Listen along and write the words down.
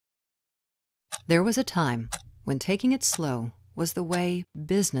There was a time when taking it slow was the way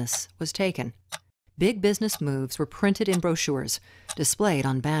business was taken. Big business moves were printed in brochures, displayed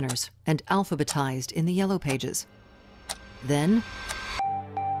on banners, and alphabetized in the yellow pages. Then,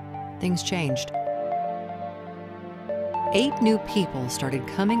 things changed. 8 new people started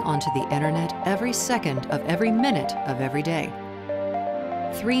coming onto the internet every second of every minute of every day.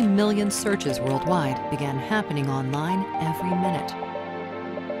 3 million searches worldwide began happening online every minute.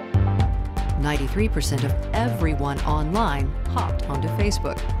 93% of everyone online hopped onto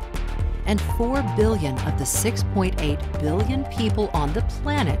Facebook. And 4 billion of the 6.8 billion people on the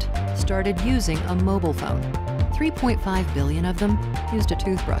planet started using a mobile phone. 3.5 billion of them used a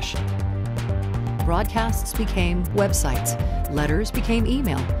toothbrush. Broadcasts became websites, letters became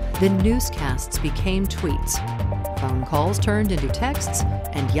email, the newscasts became tweets. Phone calls turned into texts,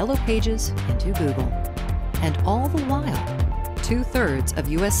 and yellow pages into Google. And all the while, 2/3 of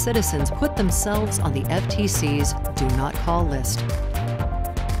U.S. citizens put themselves on the FTC's Do Not Call list.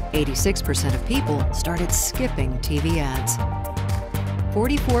 86% of people started skipping TV ads.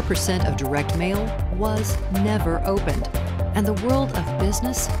 44% of direct mail was never opened, and the world of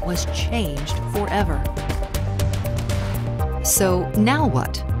business was changed forever. So now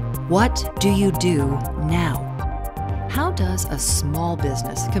what? What do you do now? How does a small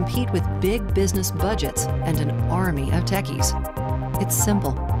business compete with big business budgets and an army of techies? It's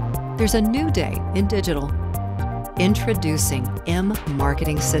simple. There's a new day in digital. Introducing M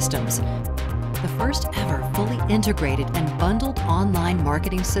Marketing Systems, the first ever fully integrated and bundled online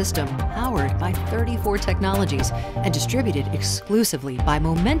marketing system powered by 34 technologies and distributed exclusively by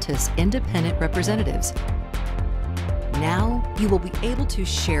Momentous independent representatives. Now you will be able to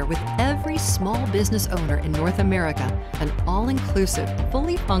share with every small business owner in North America an all-inclusive,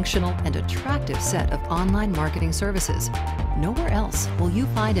 fully functional, and attractive set of online marketing services. Nowhere else will you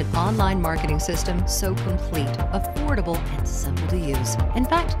find an online marketing system so complete, affordable, and simple to use. In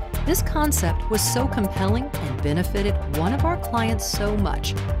fact, this concept was so compelling and benefited one of our clients so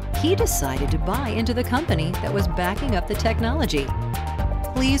much, he decided to buy into the company that was backing up the technology.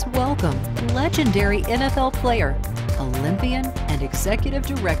 Please welcome legendary NFL player, Olympian, and Executive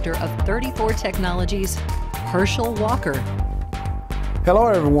Director of 34 Technologies, Herschel Walker. Hello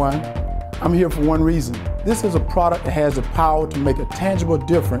everyone, I'm here for one reason. This is a product that has the power to make a tangible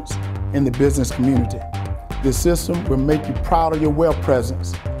difference in the business community. This system will make you proud of your web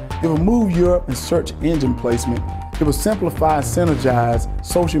presence. It will move you up in search engine placement. It will simplify and synergize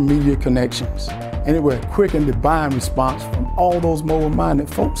social media connections. And it will quicken the buying response from all those mobile-minded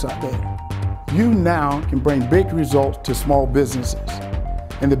folks out there. You now can bring big results to small businesses.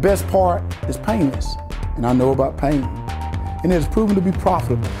 And the best part is painless. And I know about pain. And it has proven to be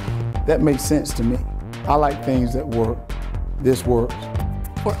profitable. That makes sense to me. I like things that work. This works.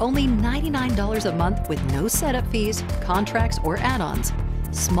 For only $99 a month with no setup fees, contracts, or add-ons,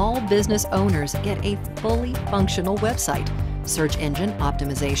 small business owners get a fully functional website, search engine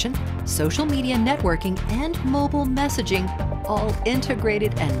optimization, social media networking, and mobile messaging, all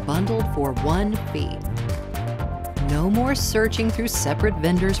integrated and bundled for one fee. No more searching through separate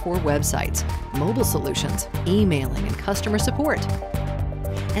vendors for websites, mobile solutions, emailing, and customer support.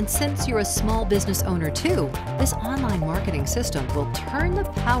 And since you're a small business owner too, this online marketing system will turn the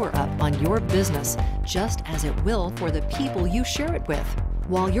power up on your business just as it will for the people you share it with.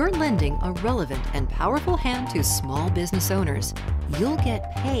 While you're lending a relevant and powerful hand to small business owners, you'll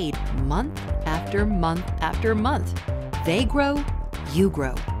get paid month after month after month. They grow, you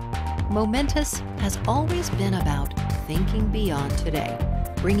grow. Momentous has always been about thinking beyond today,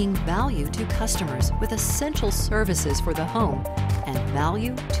 bringing value to customers with essential services for the home and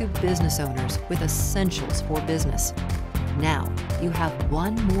value to business owners with essentials for business. Now, you have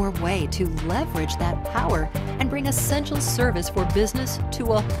one more way to leverage that power and bring essential service for business to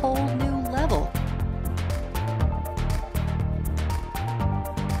a whole new